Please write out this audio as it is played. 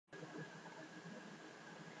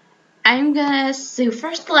I'm gonna sue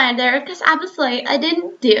for slander because obviously I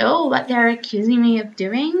didn't do what they're accusing me of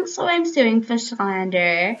doing, so I'm suing for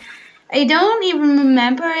slander. I don't even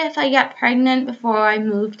remember if I got pregnant before I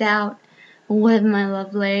moved out with my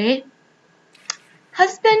lovely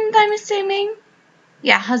husband, I'm assuming.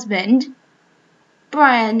 Yeah, husband.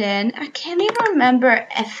 Brandon. I can't even remember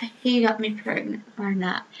if he got me pregnant or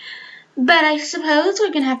not. But I suppose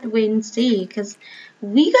we're gonna have to wait and see, because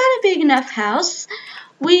we got a big enough house.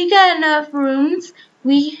 We got enough rooms.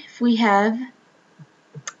 We have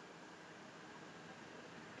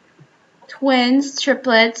twins,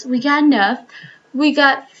 triplets. We got enough. We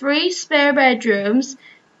got 3 spare bedrooms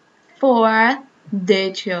for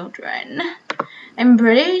the children. I'm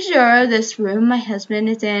pretty sure this room my husband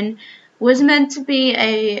is in was meant to be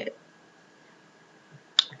a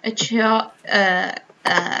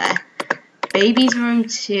baby's room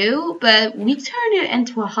too, but we turned it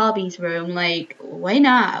into a hobby's room. Like, why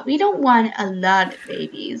not? We don't want a lot of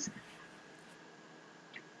babies.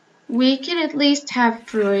 We can at least have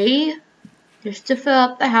 3 just to fill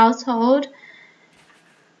up the household.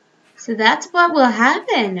 So that's what will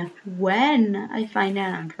happen when I find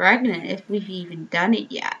out I'm pregnant, if we've even done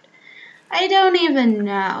it yet. I don't even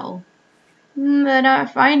know. But I'll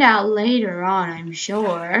find out later on, I'm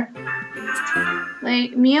sure.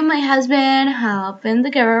 Like, me and my husband have been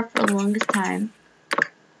together for the longest time.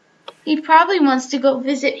 He probably wants to go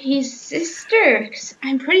visit his sister, 'cause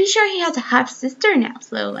I'm pretty sure he has a half-sister now,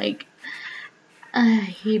 so, like,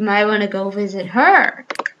 he might want to go visit her.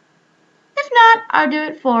 If not, I'll do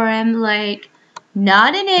it for him, like,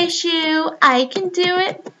 not an issue. I can do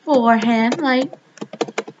it for him, like,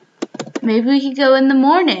 maybe we could go in the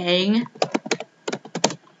morning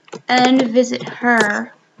and visit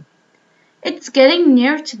her. It's getting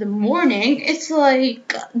near to the morning. It's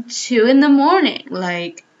like 2 in the morning.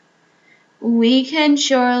 Like, we can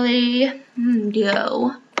surely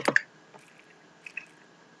go.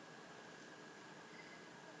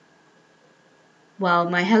 Well,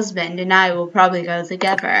 my husband and I will probably go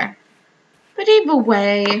together. But either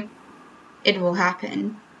way, it will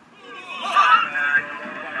happen.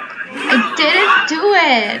 I didn't do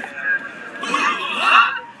it.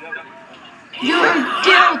 You're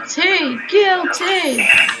guilty, guilty.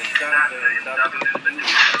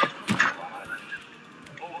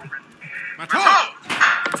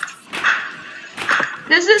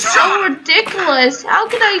 This is so ridiculous. How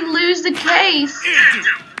could I lose the case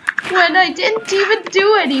when I didn't even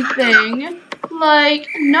do anything? Like,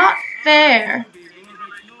 not fair.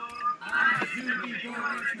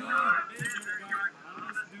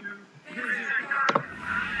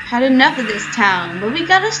 Had enough of this town, but we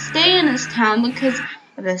gotta stay in this town because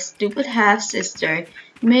of a stupid half-sister.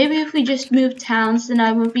 Maybe if we just moved towns, then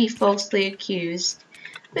I would be falsely accused.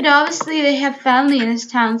 But obviously they have family in this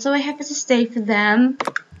town, so I have to stay for them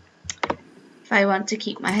if I want to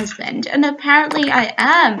keep my husband. And apparently I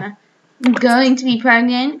am going to be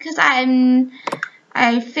pregnant because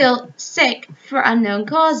I feel sick for unknown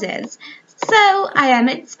causes. So I am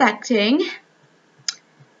expecting.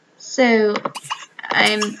 So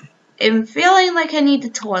I'm feeling like I need the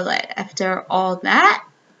toilet after all that.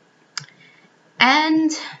 And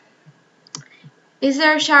is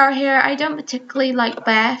there a shower here? I don't particularly like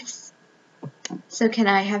baths. So can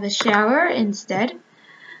I have a shower instead?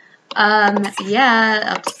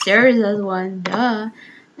 Yeah, upstairs there's one, duh.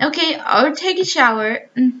 Okay, I'll take a shower.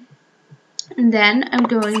 And then I'm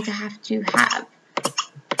going to have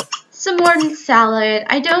some more than salad.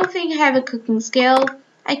 I don't think I have a cooking skill.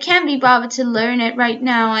 I can't be bothered to learn it right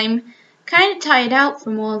now. I'm kind of tired out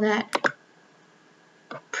from all that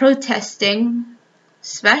protesting,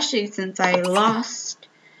 especially since I lost.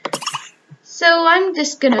 So I'm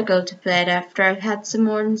just gonna go to bed after I've had some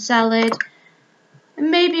more than salad.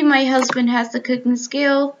 Maybe my husband has the cooking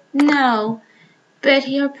skill. No, but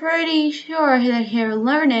you're pretty sure that he'll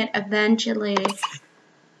learn it eventually.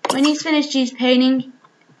 When he's finished his painting,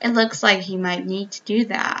 it looks like he might need to do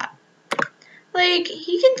that. Like,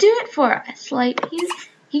 he can do it for us. Like,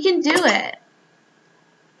 he can do it.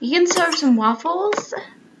 He can serve some waffles.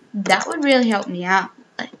 That would really help me out.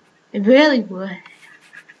 Like, it really would.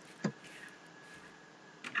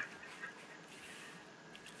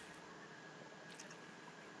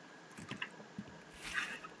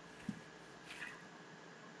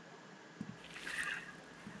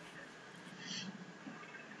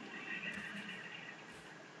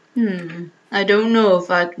 I don't know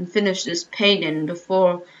if I can finish this painting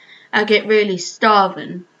before I get really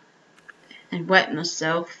starving and wet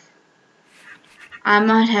myself. I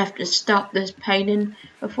might have to stop this painting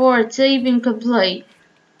before it's even complete.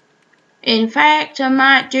 In fact, I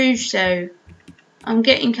might do so. I'm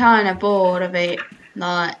getting kind of bored of it.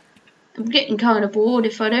 Like, I'm getting kind of bored.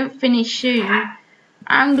 If I don't finish soon,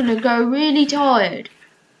 I'm gonna go really tired.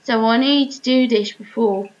 So I need to do this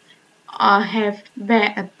before I have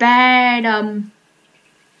a bad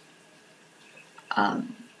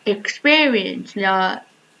experience. Like,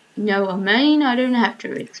 you know what I mean? I don't have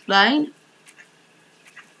to explain.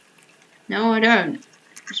 No, I don't.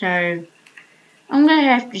 So I'm gonna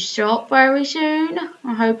have to stop very soon.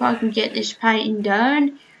 I hope I can get this painting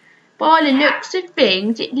done. By the looks of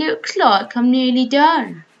things, it looks like I'm nearly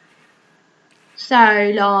done.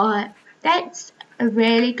 So, like, that's a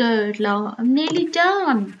really good, like, I'm nearly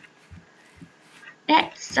done.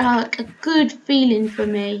 That's, like, a good feeling for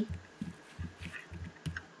me.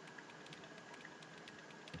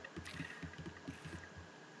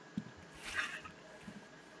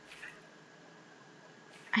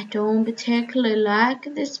 I don't particularly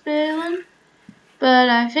like this feeling, but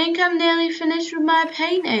I think I'm nearly finished with my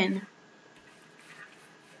painting.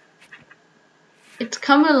 It's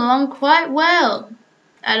coming along quite well.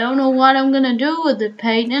 I don't know what I'm gonna do with the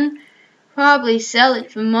painting. Probably sell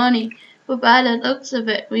it for money, but by the looks of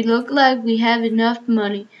it, we look like we have enough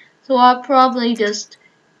money. So I'll probably just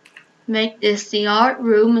make this the art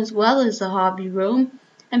room as well as the hobby room,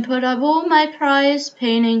 and put up all my prized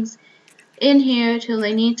paintings in here till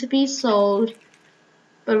they need to be sold.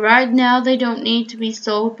 But right now they don't need to be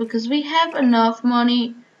sold because we have enough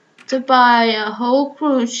money to buy a whole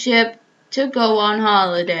cruise ship to go on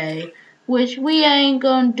holiday, which we ain't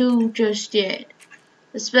gonna do just yet.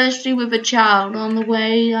 Especially with a child on the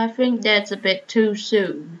way, I think that's a bit too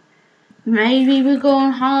soon. Maybe we go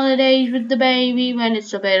on holidays with the baby when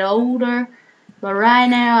it's a bit older, but right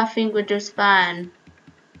now I think we're just fine.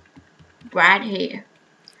 Right here.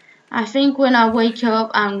 I think when I wake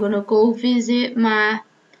up, I'm gonna go visit my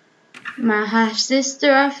half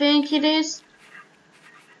sister, I think it is.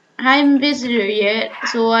 I haven't visited her yet,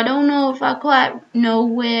 so I don't know if I quite know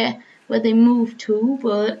where they moved to,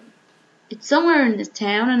 but it's somewhere in this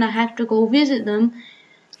town, and I have to go visit them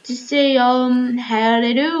to see how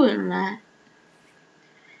they doing, like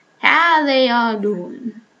how they are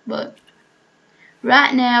doing. But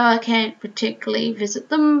right now I can't particularly visit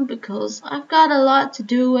them because I've got a lot to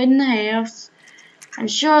do in the house. I'm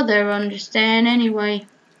sure they'll understand anyway.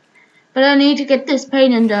 But I need to get this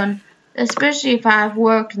painting done, especially if I have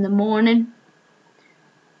work in the morning.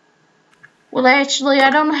 Well, actually, I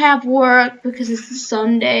don't have work because it's a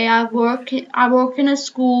Sunday. I work in a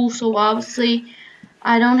school, so obviously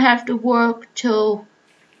I don't have to work till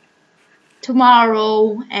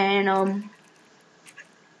tomorrow, and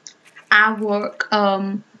I work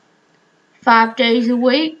 5 days a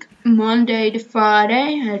week, Monday to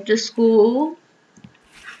Friday at the school.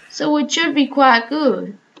 So it should be quite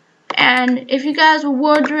good. And if you guys were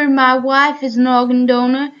wondering, my wife is an organ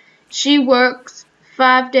donor. She works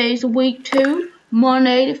 5 days a week too,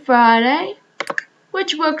 Monday to Friday,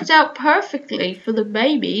 which works out perfectly for the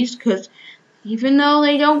babies, because even though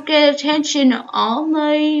they don't get attention on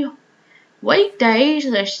the weekdays,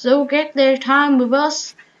 they still get their time with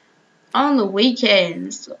us on the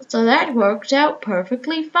weekends. So that works out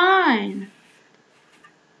perfectly fine.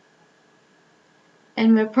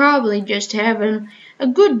 And we're probably just having a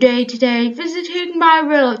good day today, visiting my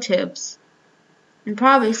relatives and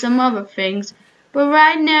probably some other things. But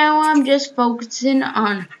right now I'm just focusing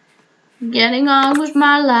on getting on with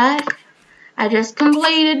my life. I just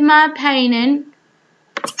completed my painting,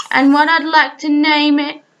 and what I'd like to name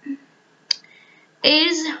it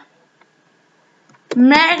is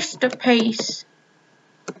Masterpiece.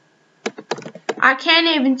 I can't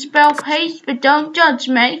even spell peace, but don't judge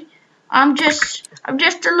me. I'm just a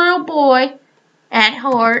little boy at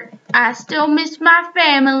heart. I still miss my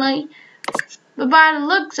family, but by the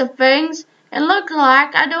looks of things, it looks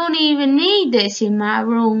like I don't even need this in my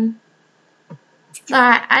room.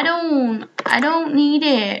 Like, I don't need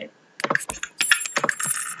it.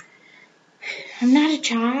 I'm not a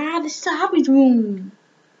child. This is a hobby room.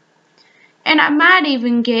 And I might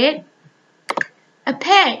even get a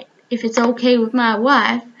pet if it's okay with my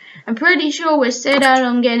wife. I'm pretty sure we're set out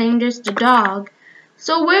on getting just a dog.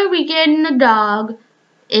 So we'll be getting a dog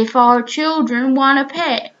if our children want a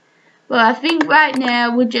pet. But I think right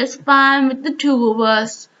now we're just fine with the 2 of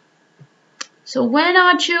us. So when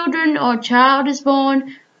our child is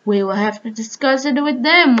born, we will have to discuss it with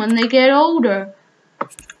them when they get older.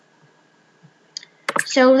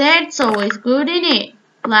 So that's always good, isn't it?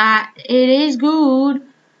 Like, it is good.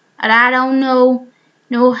 And I don't know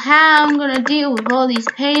how I'm gonna deal with all these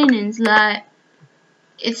paintings. Like,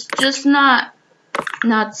 it's just not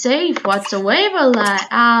safe whatsoever. Like,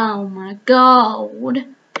 oh my god.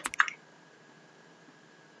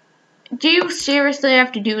 Do you seriously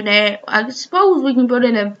have to do that? I suppose we can put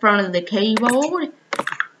it in front of the keyboard.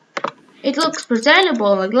 It looks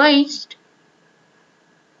presentable, at least.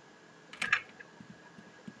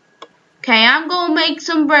 Okay, I'm gonna make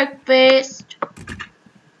some breakfast.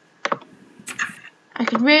 I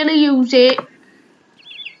could really use it.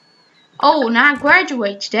 Oh, and I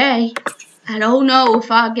graduate today. I don't know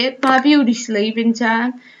if I'll get my beauty sleep in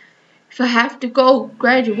time. If I have to go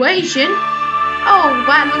graduation. Oh,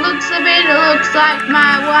 by the looks of it, it looks like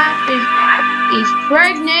my wife is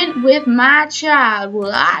pregnant with my child.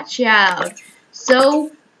 Well, our child.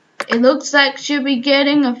 So, it looks like she'll be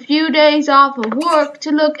getting a few days off of work to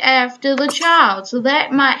look after the child. So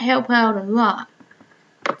that might help out a lot.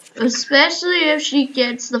 Especially if she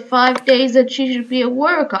gets the 5 days that she should be at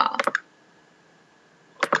work off.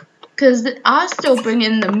 Because I still bring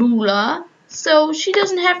in the moolah. So she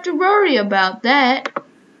doesn't have to worry about that.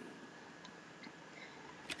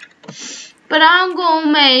 But I'm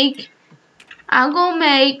gonna make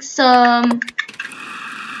some.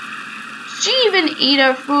 She even eat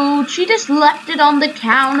her food. She just left it on the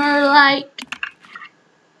counter like.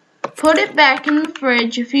 Put it back in the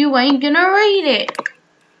fridge if you ain't gonna eat it.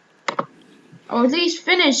 Or at least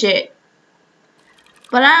finish it.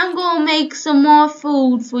 But I'm gonna make some more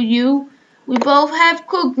food for you. We both have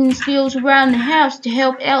cooking skills around the house to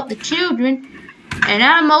help out the children. And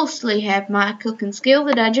I mostly have my cooking skill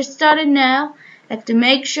that I just started now. I have to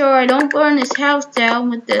make sure I don't burn this house down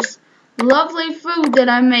with this lovely food that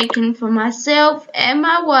I'm making for myself and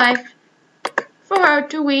my wife for her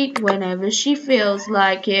to eat whenever she feels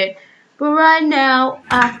like it. But right now,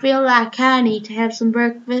 I feel like I need to have some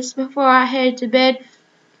breakfast before I head to bed.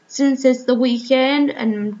 Since it's the weekend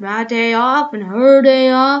and my day off and her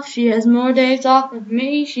day off, she has more days off than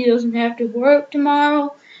me. She doesn't have to work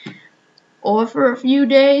tomorrow or for a few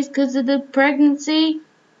days because of the pregnancy.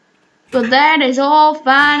 But that is all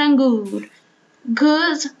fine and good,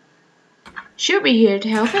 because she'll be here to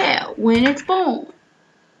help out when it's born,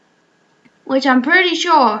 which I'm pretty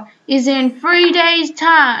sure is in 3 days'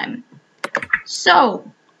 time.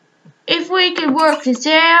 So, if we could work this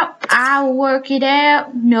out, I will work it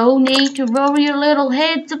out. No need to worry your little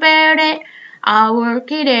heads about it. I'll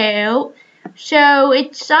work it out. So,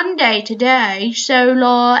 it's Sunday today, so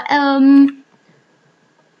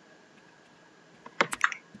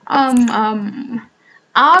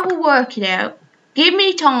I will work it out. Give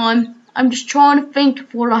me time. I'm just trying to think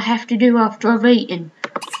of what I have to do after I've eaten.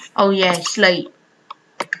 Oh yeah, sleep.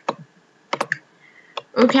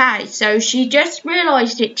 Okay, so she just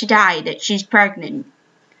realised it today that she's pregnant.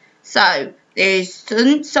 So, there's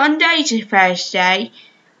Sunday to Thursday.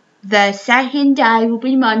 The second day will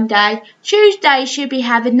be Monday. Tuesday she'll be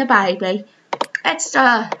having the baby. It's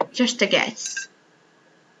just a guess.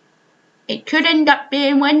 It could end up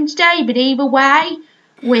being Wednesday, but either way,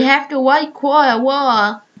 we have to wait quite a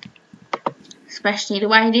while. Especially the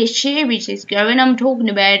way this series is going. I'm talking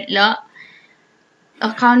about it a lot.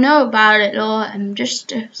 Like I know about it a lot. I'm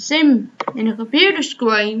just a sim in a computer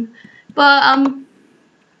screen. But I'm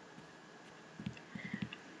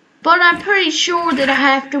pretty sure that I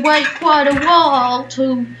have to wait quite a while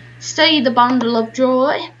to see the bundle of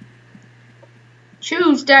joy.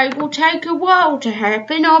 Tuesday will take a while to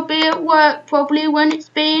happen. I'll be at work probably when it's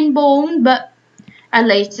being born, but at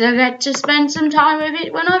least I get to spend some time with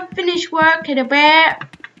it when I finish work at about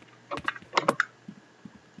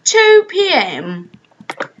 2 PM.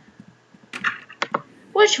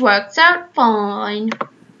 Which works out fine.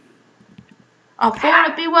 I thought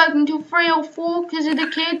I'd be working till 3 or 4 because of the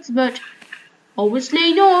kids, but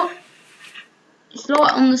obviously not. It's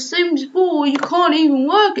like on The Sims 4, you can't even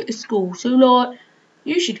work at a school, so like,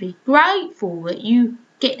 you should be grateful that you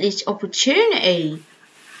get this opportunity.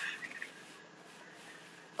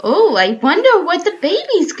 Oh, I wonder what the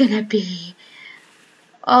baby's gonna be.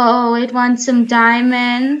 Oh, it wants some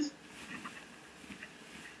diamonds.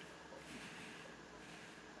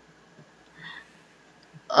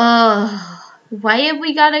 Why have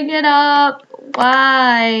we gotta get up?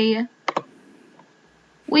 Why?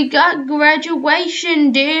 We got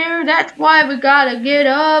graduation, dear. That's why we gotta get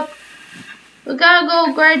up. We gotta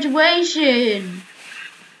go graduation.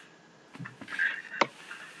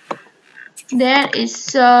 That is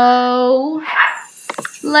so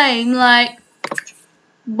lame. Like,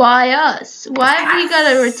 by us. Why have we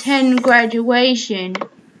gotta attend graduation?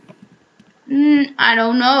 I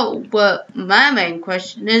don't know, but my main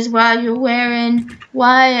question is why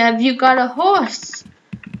have you got a horse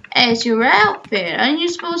as your outfit? Aren't you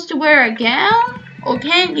supposed to wear a gown? Or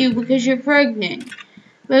can't you because you're pregnant?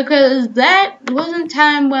 Because that wasn't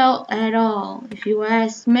timed well at all, if you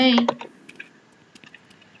ask me.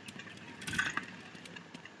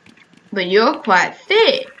 But you're quite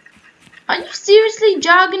fit. Are you seriously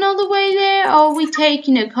jogging all the way there, or are we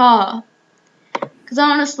taking a car? Because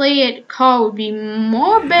honestly, a car would be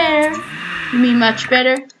more better. You mean much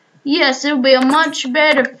better? Yes, it would be a much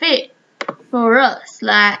better fit for us.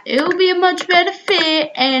 Like, it would be a much better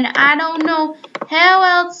fit, and I don't know how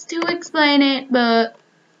else to explain it, but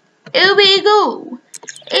it'll be good.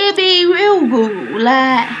 It'll be real good.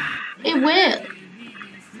 Like, it will.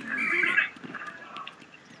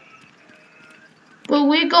 But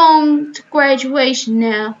we're going to graduation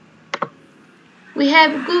now. We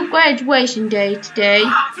have a good graduation day today.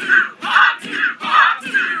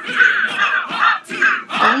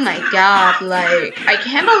 Oh my god, like, I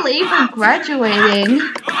can't believe we're graduating.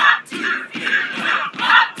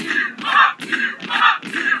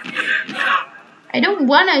 I don't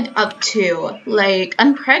want it up to. Like,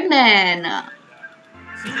 I'm pregnant.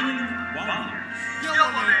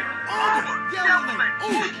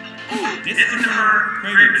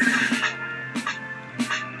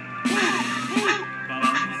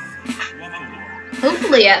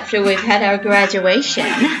 Hopefully after we've had our graduation,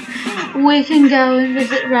 we can go and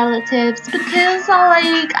visit relatives because,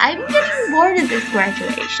 like, I'm getting bored of this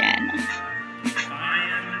graduation.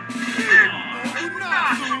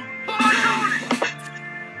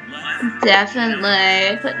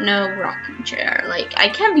 Definitely, but no rocking chair. Like, I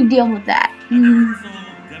can't be dealing with that.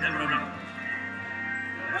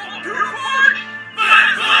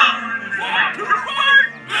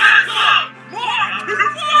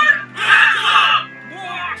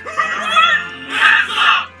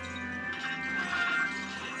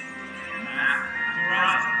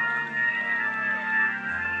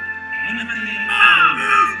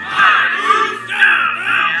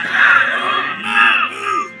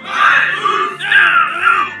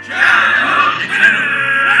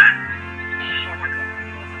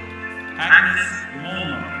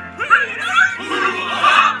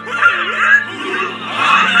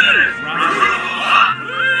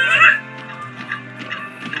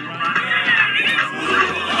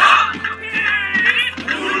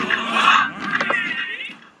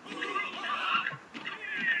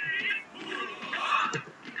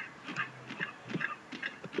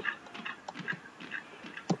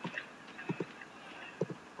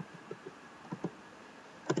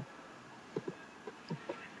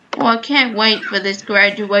 Well, I can't wait for this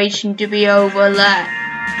graduation to be over. Like,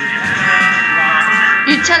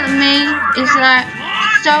 you're telling me it's like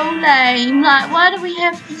so lame. Like, why do we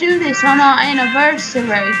have to do this on our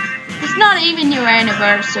anniversary? It's not even your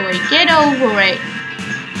anniversary. Get over it.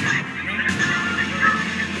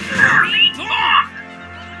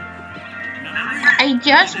 I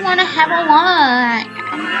just want to have a wine.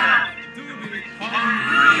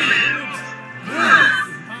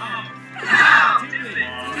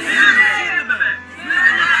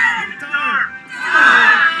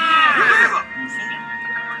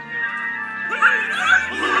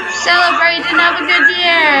 Celebrate another good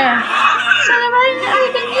year! Celebrate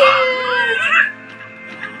another good year!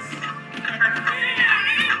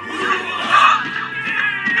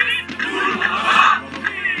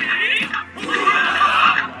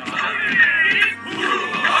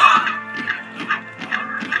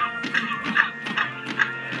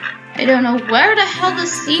 I don't know where the hell the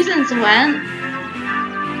seasons went.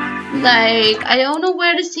 Like, I don't know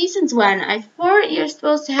where the seasons went. I thought you're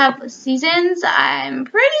supposed to have seasons. I'm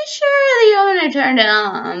pretty sure the owner turned it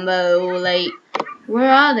on, but, like, where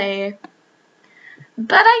are they?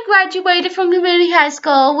 But I graduated from community high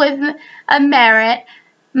school with a merit.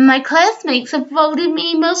 My classmates have voted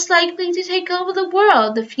me most likely to take over the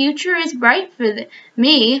world. The future is bright for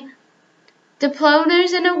me.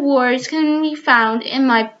 Diplomas and awards can be found in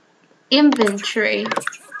my inventory.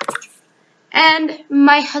 And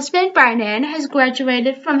my husband, Brandon, has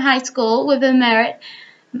graduated from high school with a merit.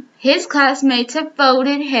 His classmates have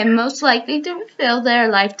voted him most likely to fulfill their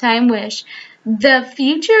lifetime wish. The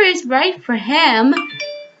future is bright for him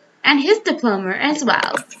and his diploma as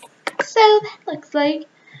well. So that looks like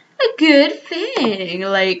a good thing.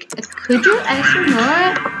 Like, could you ask for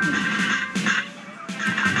more?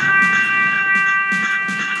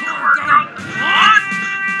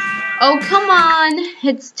 Oh, come on.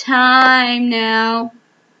 It's time now.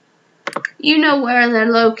 You know where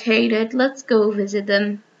they're located. Let's go visit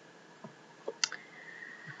them.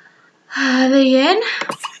 Are they in?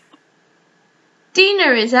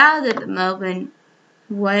 Dinner is out at the moment.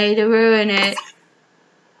 Way to ruin it.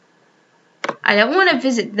 I don't want to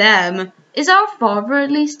visit them. Is our father at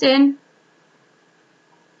least in?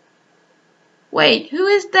 Wait, who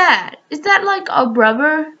is that? Is that like our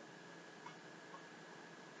brother?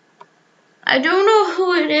 I don't know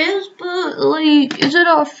who it is, but like, is it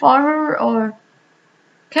our father or...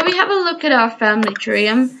 Can we have a look at our family tree?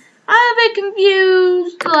 I'm a bit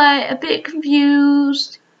confused, like, a bit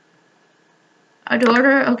confused. Our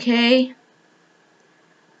daughter, okay.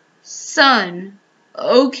 Son,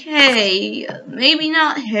 okay. Maybe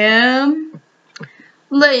not him.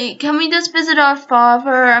 Like, can we just visit our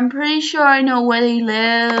father? I'm pretty sure I know where they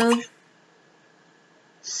live.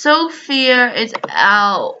 Sophia is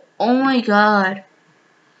out. Oh my god.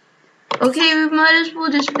 Okay, we might as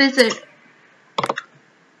well just visit.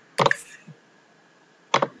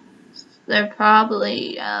 They're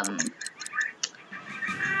probably, half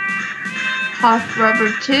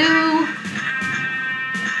brother too.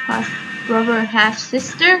 Half brother, half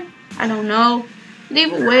sister. I don't know. But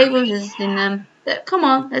either way, we're visiting them. Come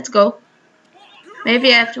on, let's go.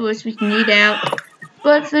 Maybe afterwards we can eat out.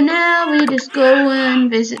 But for now, we just go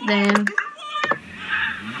and visit them.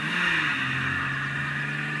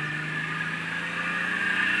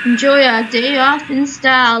 Enjoy our day off in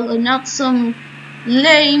style and not some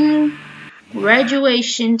lame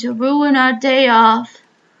graduation to ruin our day off.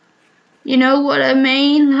 You know what I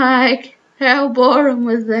mean? Like, how boring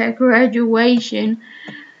was that graduation?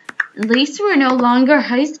 At least we're no longer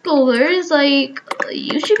high schoolers. Like,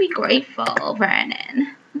 you should be grateful,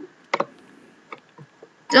 Brandon.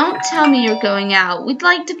 Don't tell me you're going out. We'd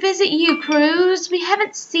like to visit you, Cruz. We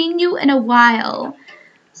haven't seen you in a while.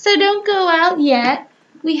 So don't go out yet.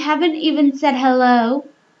 We haven't even said hello.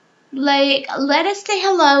 Like, let us say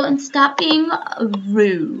hello and stop being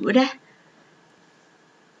rude.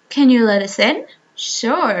 Can you let us in?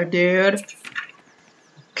 Sure, dude.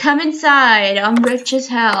 Come inside. I'm rich as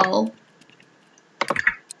hell.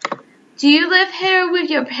 Do you live here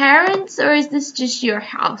with your parents, or is this just your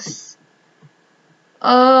house?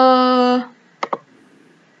 I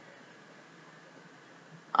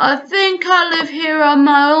think I live here on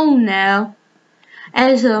my own now,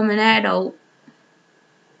 as I'm an adult.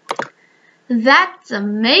 That's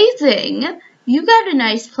amazing! You got a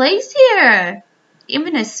nice place here.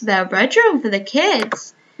 Even a spare bedroom for the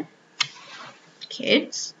kids.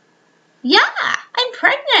 Kids? Yeah, I'm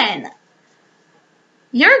pregnant.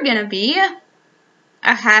 You're gonna be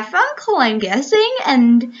a half uncle, I'm guessing,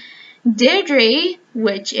 and Deirdre,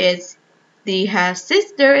 which is the half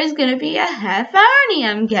sister, is gonna be a half Arnie,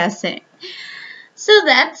 I'm guessing. So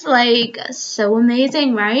that's like so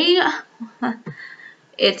amazing, right?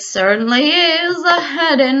 It certainly is.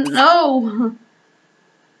 I didn't know.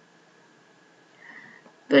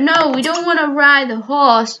 But no, we don't want to ride the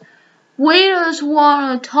horse. We just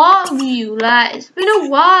want to talk to you. Like, it's been a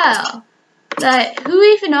while. Like, who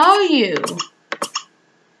even are you?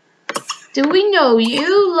 Do we know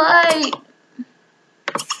you? Like,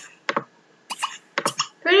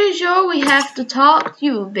 pretty sure we have to talk to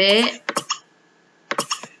you a bit.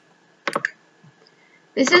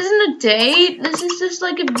 This isn't a date. This is just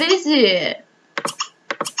like a visit.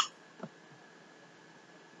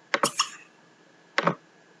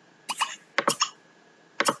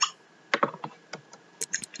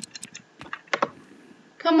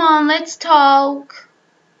 Come on, let's talk.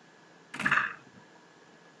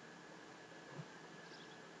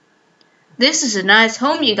 This is a nice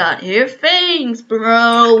home you got here. Thanks,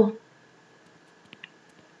 bro.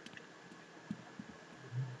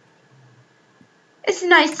 It's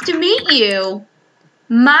nice to meet you.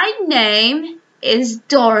 My name is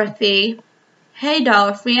Dorothy. Hey,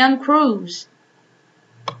 Dorothy, I'm Cruz.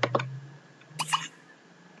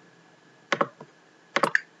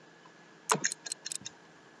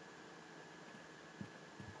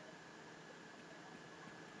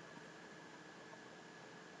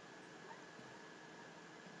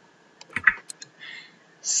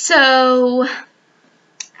 So,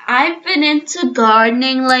 I've been into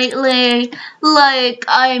gardening lately. Like,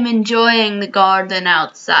 I'm enjoying the garden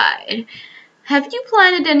outside. Have you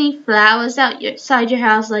planted any flowers outside your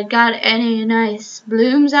house? Like, got any nice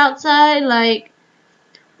blooms outside? Like,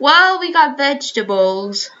 well, we got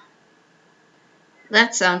vegetables.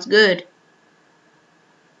 That sounds good.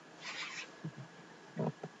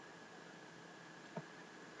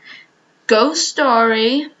 Ghost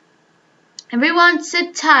story. Everyone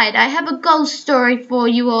sit tight. I have a ghost story for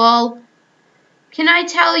you all. Can I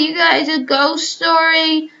tell you guys a ghost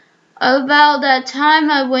story about that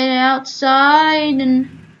time I went outside and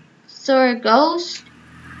saw a ghost?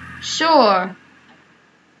 Sure.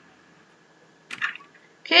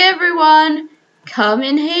 Okay, everyone, come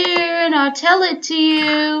in here and I'll tell it to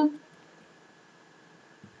you.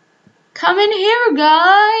 Come in here,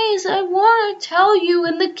 guys. I want to tell you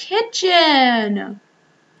in the kitchen.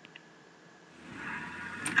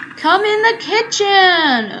 Come in the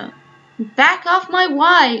kitchen. Back off my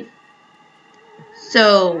wife.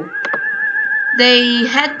 So they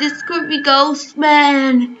had this creepy ghost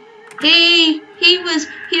man. He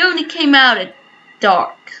only came out at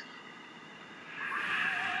dark.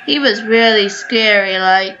 He was really scary,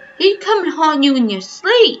 like he'd come and haunt you in your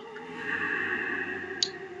sleep.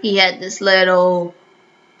 He had this little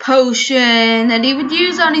potion that he would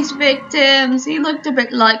use on his victims. He looked a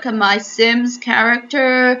bit like a My Sims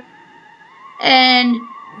character. And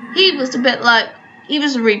he was a bit like, he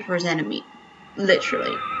was a Reaper's enemy.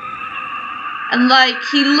 Literally. And like,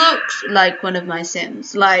 he looked like one of my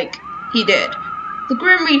Sims. Like, he did. The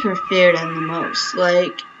Grim Reaper feared him the most.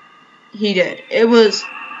 Like, he did. It was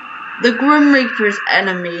the Grim Reaper's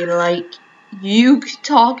enemy. Like, you could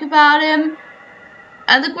talk about him,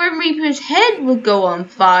 and the Grim Reaper's head would go on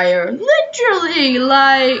fire. Literally,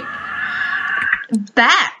 like,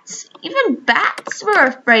 bats. Even bats were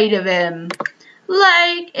afraid of him.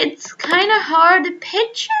 Like, it's kind of hard to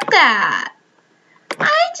picture that.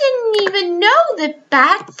 I didn't even know that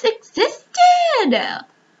bats existed.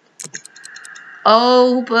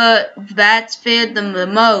 Oh, but bats feared them the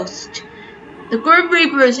most. The Grim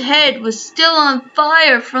Reaper's head was still on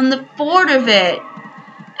fire from the thought of it.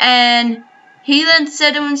 And he then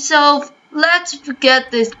said to himself, let's forget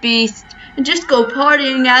this beast and just go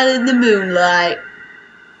partying out in the moonlight.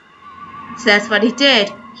 So that's what he did.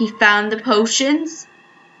 He found the potions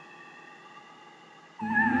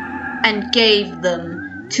and gave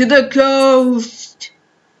them to the ghost.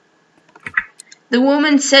 The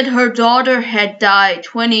woman said her daughter had died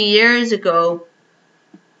 20 years ago.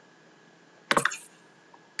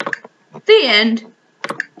 The end.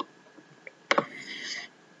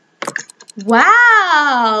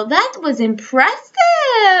 Wow, that was impressive.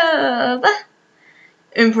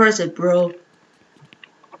 Impressive, bro.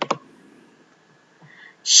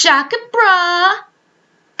 Shaka bra.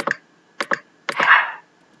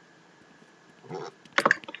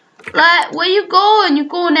 Like, where you going? You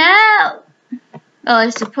going out? Well, I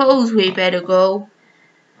suppose we better go.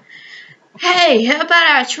 Hey, how about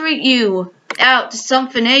I treat you out to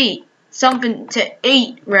something to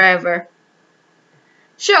eat, rather.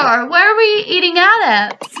 Sure, where are we eating out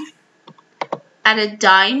at? At a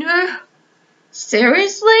diner?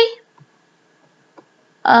 Seriously?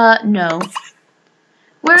 No.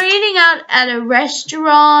 We're eating out at a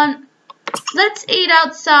restaurant. Let's eat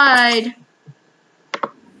outside.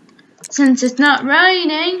 Since it's not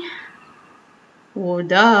raining. Well,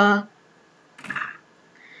 duh.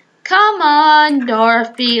 Come on,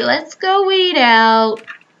 Dorothy, let's go eat out.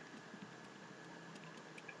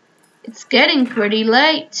 It's getting pretty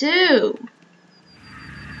late, too.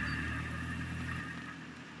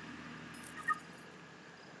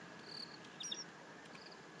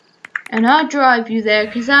 And I'll drive you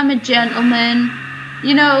there, 'cause I'm a gentleman.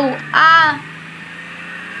 You know, I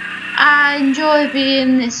enjoy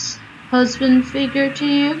being this husband figure to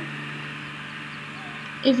you.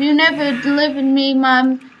 If you never delivered me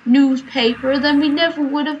my newspaper, then we never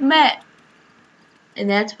would have met. And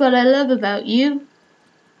that's what I love about you.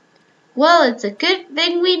 Well, it's a good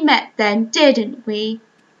thing we met then, didn't we?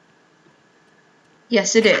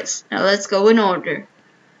 Yes, it is. Now let's go in order.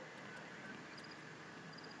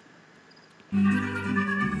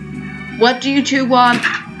 What do you two want?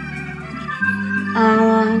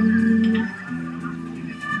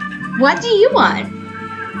 What do you want?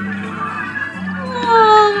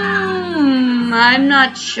 I'm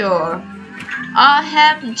not sure. I'll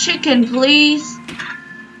have the chicken, please.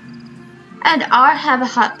 And I'll have a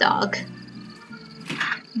hot dog.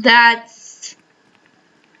 That's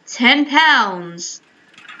 10 pounds.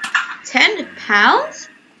 10 pounds?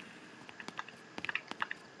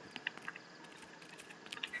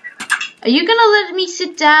 Are you gonna let me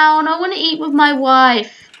sit down? I want to eat with my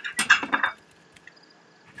wife.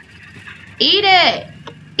 Eat it.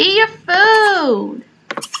 Eat your food.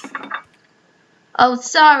 Oh,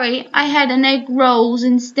 sorry. I had an egg rolls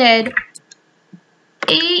instead.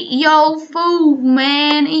 Eat your food,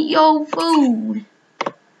 man. Eat your food.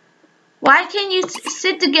 Why can't you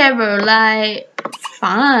sit together? Like,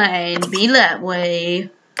 fine. Be that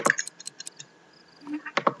way.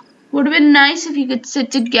 Would have been nice if you could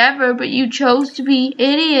sit together, but you chose to be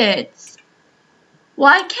idiots.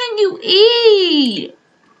 Why can't you eat?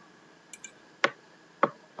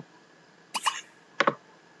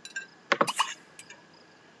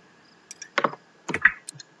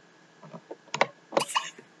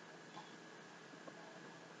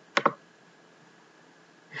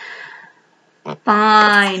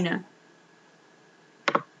 Fine.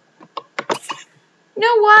 You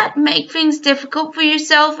know what? Make things difficult for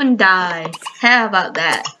yourself and die. How about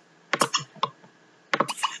that?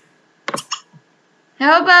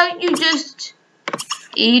 How about you just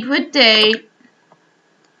eat with Date?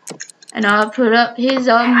 And I'll put up his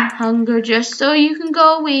hunger just so you can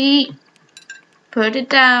go eat. Put it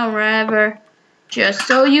down, wherever. Just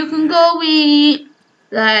so you can go eat.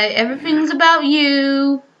 Like, everything's about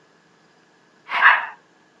you.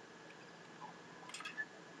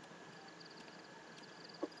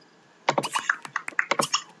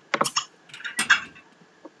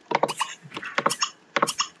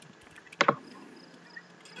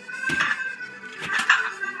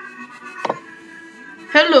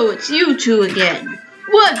 Hello, it's you two again.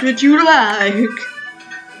 What would you like?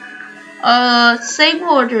 Same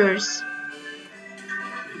orders.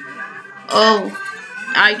 Oh,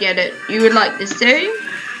 I get it. You would like the same?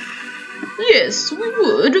 Yes, we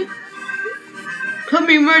would.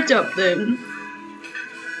 Coming right up then.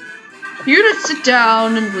 You just sit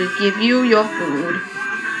down and we'll give you your food.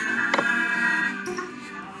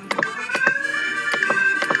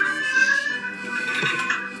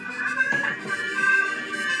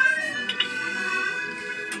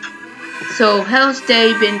 So, how's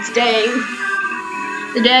day been today?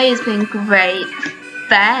 The day has been great.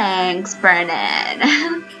 Thanks,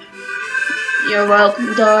 Brennan. You're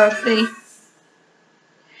welcome, Dorothy.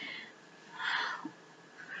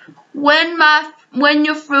 When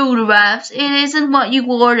your food arrives, it isn't what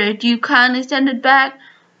you ordered. You kindly send it back.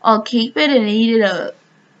 I'll keep it and eat it up.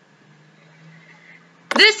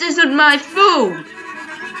 This isn't my food.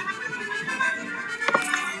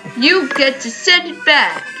 You get to send it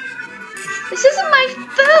back. This isn't my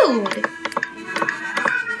food.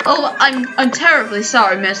 Oh, I'm terribly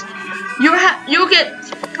sorry, miss. You'll get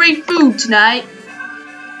free food tonight.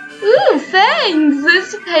 Ooh, thanks.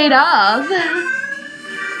 This paid off.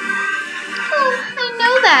 Oh, I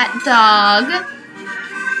know that dog.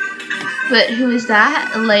 But who is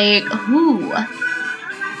that? Like, who?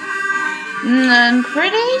 I'm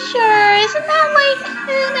pretty sure. Isn't that like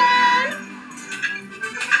Human?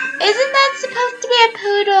 Isn't that supposed to be a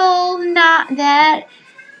poodle? Not that.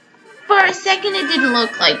 For a second it didn't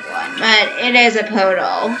look like one, but it is a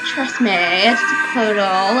poodle. Trust me, it's a poodle.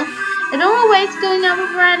 I don't know why it's going out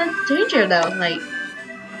with Brandon's danger though. Like,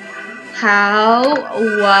 how?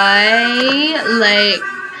 Why? Like,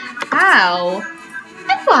 how?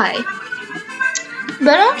 And why?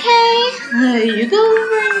 But okay, you go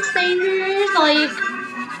over and strangers, like,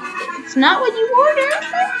 it's not what you ordered.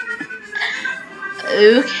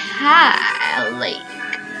 Okay, like.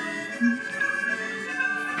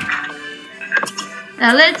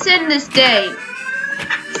 Now let's end this day.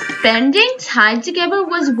 Spending time together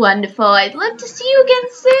was wonderful. I'd love to see you again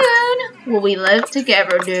soon. Well, we live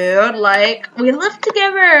together, dude. Like, we live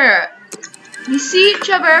together. We see each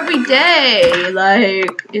other every day.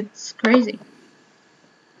 Like, it's crazy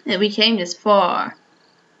that we came this far.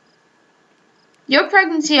 Your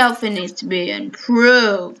pregnancy outfit needs to be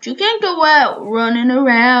improved. You can't go out running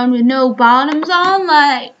around with no bottoms on.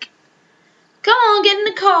 Like, come on, get in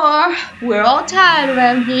the car. We're all tired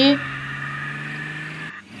around here.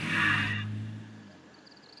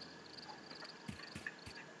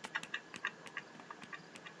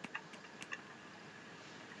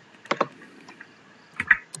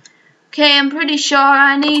 Okay, I'm pretty sure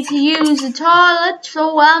I need to use the toilet,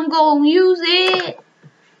 so I'm gonna use it.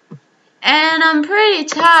 And I'm pretty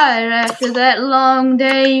tired after that long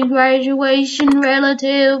day, graduation,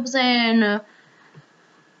 relatives, and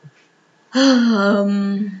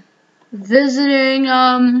visiting,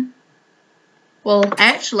 well,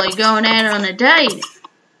 actually going out on a date.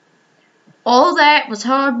 All that was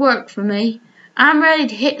hard work for me. I'm ready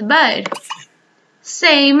to hit the bed.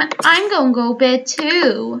 Same, I'm gonna go to bed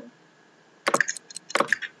too.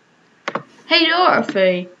 Hey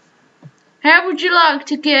Dorothy, how would you like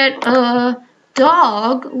to get a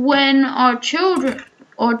dog when our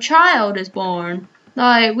child is born?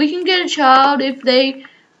 Like, we can get a child if they,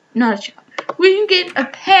 not a child, we can get a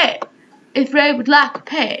pet if they would like a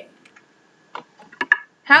pet.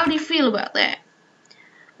 How do you feel about that?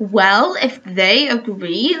 Well, if they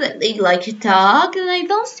agree that they like a dog, then I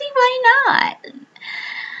don't see why not.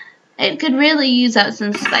 It could really use out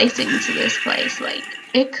some spicing to this place. Like,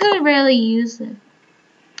 it could really use improvements.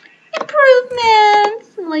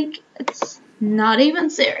 Like, it's not even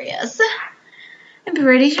serious. I'm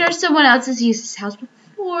pretty sure someone else has used this house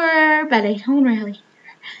before, but I don't really care.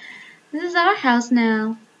 This is our house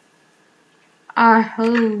now. Our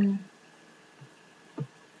home.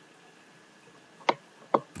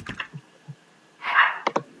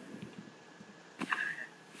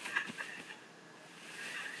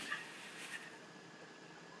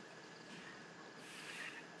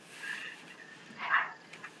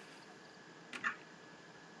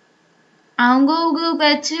 I'm gonna go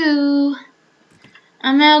bed too.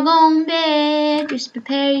 I'm not going to bed. Just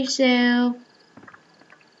prepare yourself.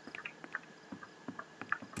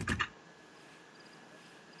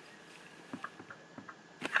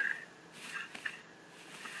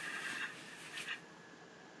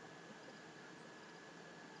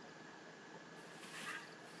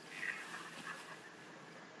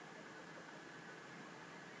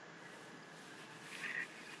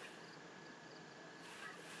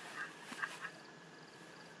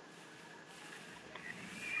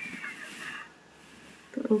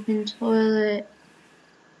 Broken toilet.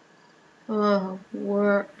 Oh,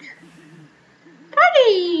 work.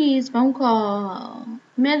 Parties! Phone call.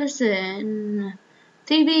 Medicine.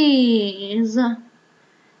 TVs.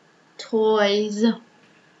 Toys.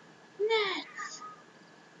 Nets.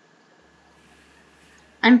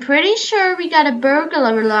 I'm pretty sure we got a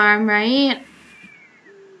burglar alarm, right?